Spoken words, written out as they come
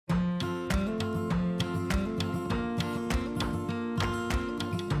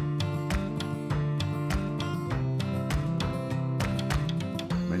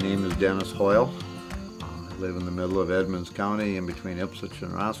Dennis Hoyle. I live in the middle of Edmonds County in between Ipswich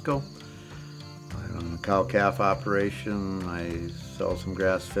and Roscoe. I run a cow-calf operation, I sell some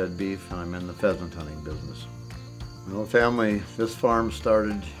grass-fed beef, and I'm in the pheasant hunting business. Well, this farm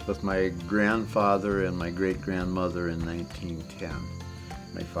started with my grandfather and my great-grandmother in 1910.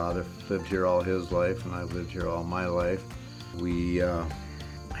 My father lived here all his life, and I've lived here all my life. We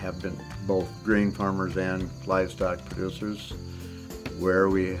have been both grain farmers and livestock producers. Where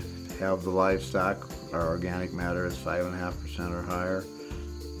we have the livestock, our organic matter is 5.5% or higher.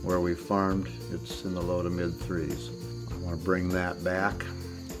 Where we farmed, it's in the low to mid threes. I want to bring that back.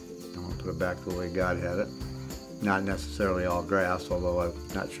 I want to put it back the way God had it. Not necessarily all grass, although I'm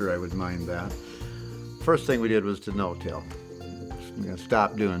not sure I would mind that. First thing we did was to no-till.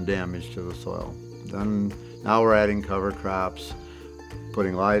 Stop doing damage to the soil. Then, now we're adding cover crops,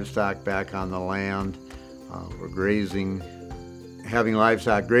 putting livestock back on the land. We're grazing, having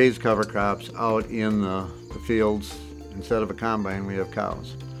livestock graze cover crops out in the fields. Instead of a combine, we have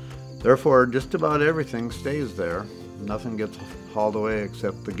cows. Therefore, just about everything stays there. Nothing gets hauled away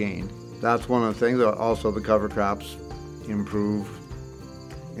except the gain. That's one of the things. Also, the cover crops improve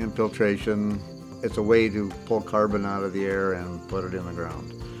infiltration. It's a way to pull carbon out of the air and put it in the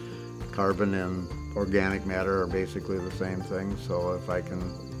ground. Carbon and organic matter are basically the same thing, so if I can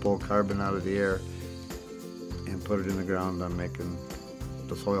pull carbon out of the air and put it in the ground, I'm making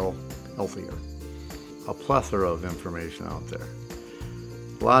the soil healthier. A plethora of information out there.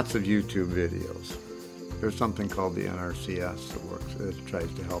 Lots of YouTube videos. There's something called the NRCS that works. It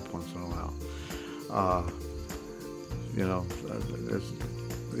tries to help once in a while.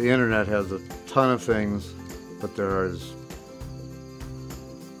 The internet has a ton of things, but there is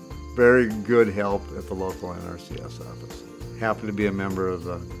very good help at the local NRCS office. Happen to be a member of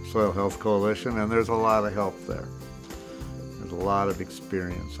the Soil Health Coalition, and there's a lot of help there. There's a lot of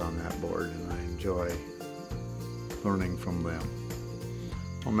experience on that board, and I enjoy learning from them.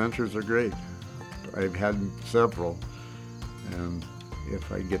 Well, mentors are great. I've had several, and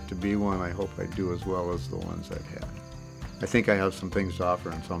if I get to be one, I hope I do as well as the ones I've had. I think I have some things to offer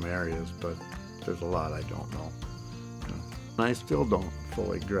in some areas, but there's a lot I don't know. And I still don't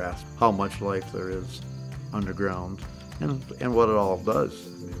fully grasp how much life there is underground and what it all does.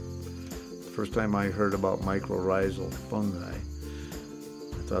 I mean, the first time I heard about mycorrhizal fungi,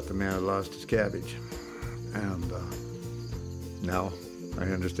 I thought the man had lost his cabbage. And now I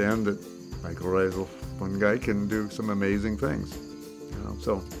understand that mycorrhizal fungi can do some amazing things.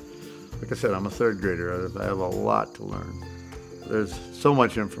 So, like I said, I'm a third grader. I have a lot to learn. There's so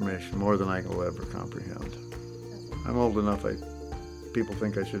much information, more than I will ever comprehend. I'm old enough, people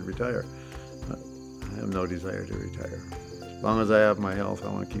think I should retire. But I have no desire to retire. As long as I have my health, I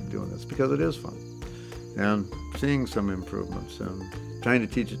want to keep doing this because it is fun. And seeing some improvements and trying to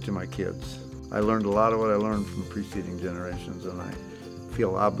teach it to my kids. I learned a lot of what I learned from preceding generations, and I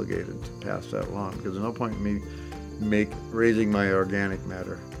feel obligated to pass that along because there's no point in me raising my organic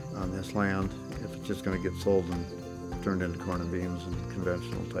matter on this land if it's just going to get sold and turned into corn and beans and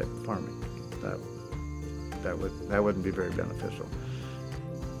conventional type of farming. That wouldn't be very beneficial.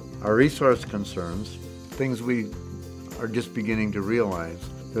 Our resource concerns, things we are just beginning to realize,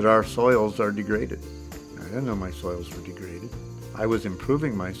 that our soils are degraded. I didn't know my soils were degraded. I was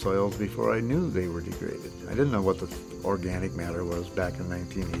improving my soils before I knew they were degraded. I didn't know what the organic matter was back in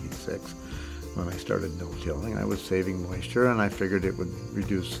 1986 when I started no-tilling. I was saving moisture and I figured it would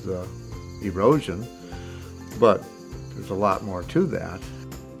reduce the erosion, but there's a lot more to that.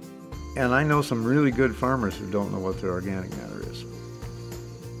 And I know some really good farmers who don't know what their organic matter is.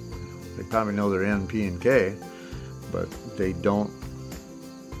 They probably know their N, P, and K, but they don't,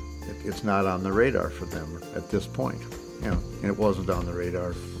 it's not on the radar for them at this point. And it wasn't on the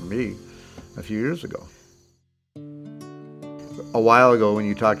radar for me a few years ago. A while ago when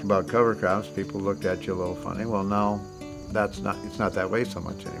you talked about cover crops, people looked at you a little funny. Well, now it's not that way so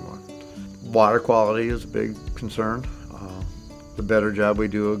much anymore. Water quality is a big concern. The better job we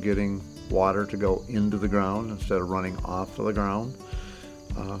do of getting water to go into the ground instead of running off of the ground,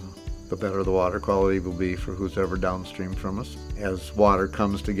 the better the water quality will be for who's ever downstream from us. As water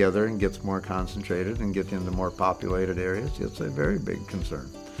comes together and gets more concentrated and gets into more populated areas, it's a very big concern.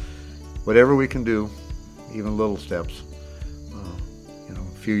 Whatever we can do, even little steps.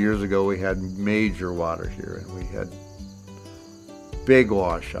 A few years ago we had major water here and we had big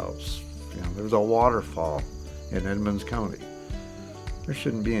washouts. There was a waterfall in Edmonds County. There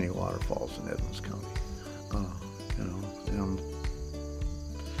shouldn't be any waterfalls in Edmonds County.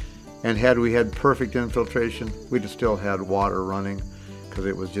 And had we had perfect infiltration, we'd have still had water running because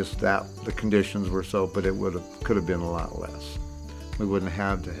it was just that the conditions were so, but it could have been a lot less. we wouldn't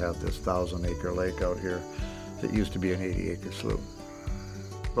have to have this 1,000-acre lake out here that used to be an 80-acre slough.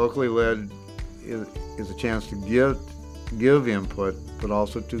 Locally led is a chance to give input, but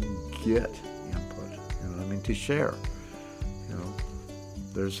also to get input. You know what I mean? To share. You know,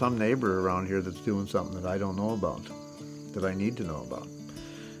 there's some neighbor around here that's doing something that I don't know about, that I need to know about,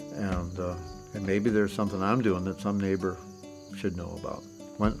 and maybe there's something I'm doing that some neighbor should know about.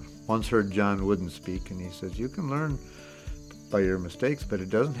 Once heard John Wooden speak, and he says, "You can learn by your mistakes, but it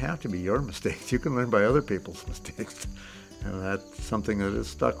doesn't have to be your mistakes. You can learn by other people's mistakes," and that's something that has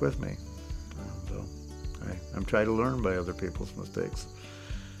stuck with me. I'm trying to learn by other people's mistakes.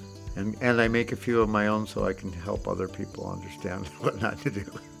 And I make a few of my own so I can help other people understand what not to do.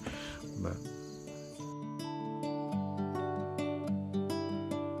 But